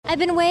I've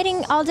been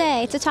waiting all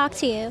day to talk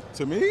to you.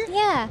 To me?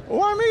 Yeah.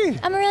 Why me?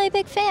 I'm a really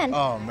big fan.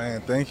 Oh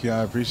man, thank you. I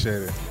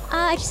appreciate it.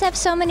 I just have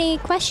so many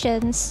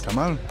questions.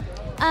 Come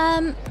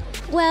on.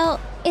 Well,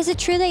 is it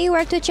true that you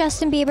worked with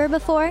Justin Bieber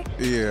before?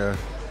 Yeah.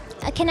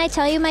 Can I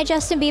tell you my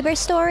Justin Bieber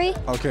story?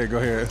 Okay, go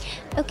ahead.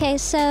 Okay,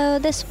 so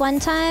this one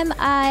time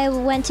I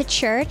went to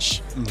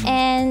church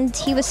and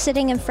he was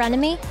sitting in front of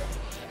me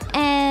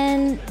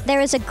and there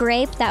was a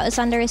grape that was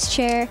under his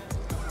chair.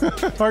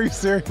 Are you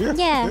serious?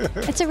 Yeah,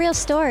 it's a real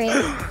story.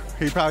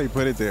 He probably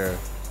put it there.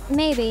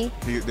 Maybe.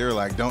 They were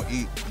like, don't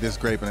eat this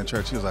grape in the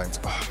church. He was like,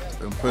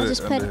 oh, I'll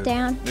just put it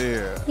down.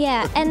 Yeah.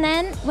 Yeah, and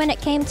then when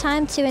it came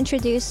time to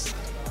introduce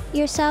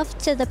yourself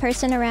to the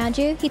person around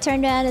you, he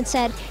turned around and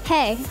said,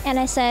 "Hey," and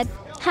I said,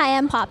 "Hi,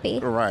 I'm Poppy."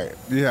 Right.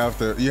 You have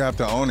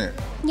to own it.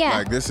 Yeah.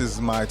 Like, this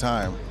is my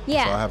time.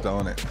 Yeah. So I have to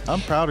own it.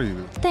 I'm proud of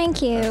you.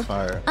 Thank you. That's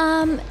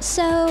fire.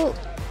 So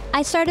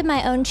I started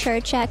my own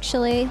church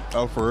actually.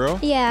 Oh, for real?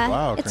 Yeah.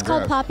 Wow, It's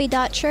called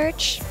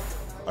Poppy.Church.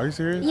 Are you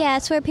serious? Yeah,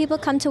 it's where people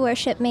come to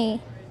worship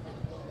me.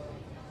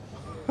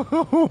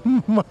 Oh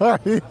my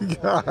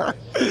God.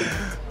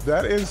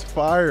 That is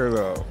fire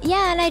though.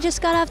 Yeah, and I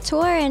just got off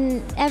tour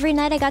and every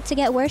night I got to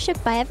get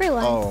worshiped by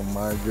everyone. Oh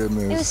my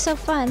goodness. It was so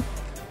fun.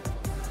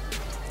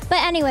 But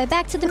anyway,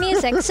 back to the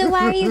music. So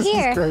why are you This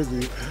here? is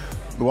crazy.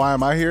 Why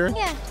am I here?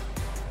 Yeah.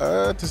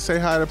 To say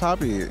hi to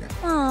Poppy.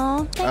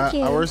 Oh, thank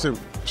you. I worship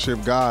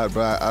God,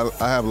 but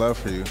I have love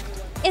for you.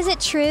 Is it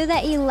true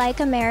that you like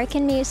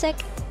American music?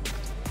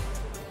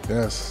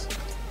 Yes.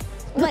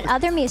 What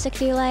other music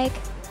do you like?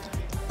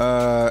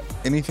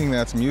 Anything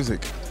that's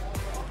music.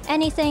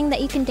 Anything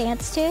that you can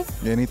dance to?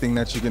 Anything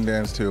that you can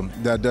dance to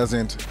that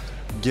doesn't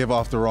give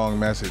off the wrong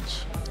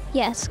message.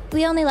 Yes,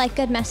 we only like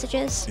good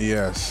messages.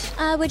 Yes.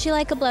 Would you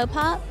like a blow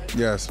pop?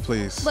 Yes,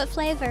 please. What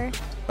flavor?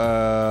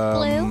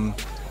 Blue?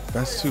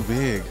 That's too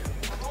big.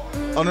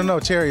 Oh, no,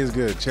 cherry is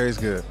good. Cherry's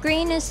good.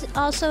 Green is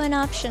also an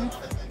option.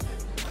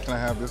 Can I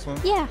have this one?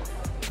 Yeah.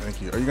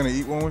 Thank you. Are you going to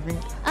eat one with me?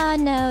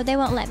 No, they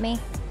won't let me.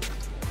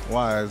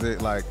 Why? Is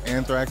it like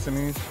anthrax in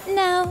these?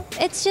 No,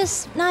 it's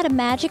just not a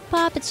magic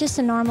pop, it's just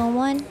a normal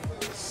one.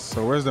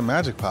 So where's the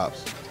magic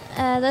pops?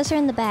 Those are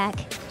in the back.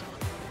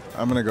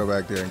 I'm going to go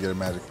back there and get a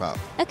magic pop.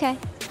 Okay.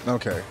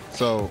 Okay.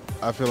 So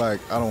I feel like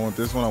I don't want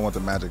this one. I want the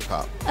magic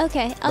pop.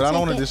 Okay, But I don't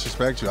want take to it.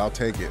 disrespect you. I'll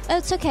take it. Oh,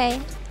 it's okay.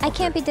 I Okay.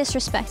 can't be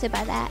disrespected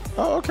by that.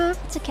 Oh, okay.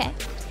 It's okay.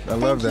 I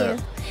love Thank that.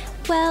 you.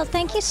 Well,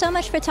 thank you so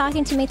much for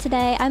talking to me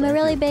today. I'm a Thank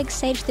really you. big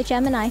Sage the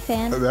Gemini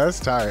fan. That's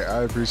tight.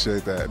 I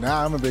appreciate that.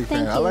 Now I'm a big fan.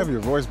 Thank I you. love your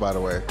voice, by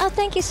the way. Oh,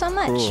 thank you so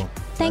much. Cool.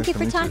 Thank Nice you to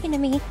for meet you. talking to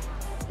me.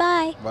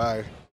 Bye. Bye.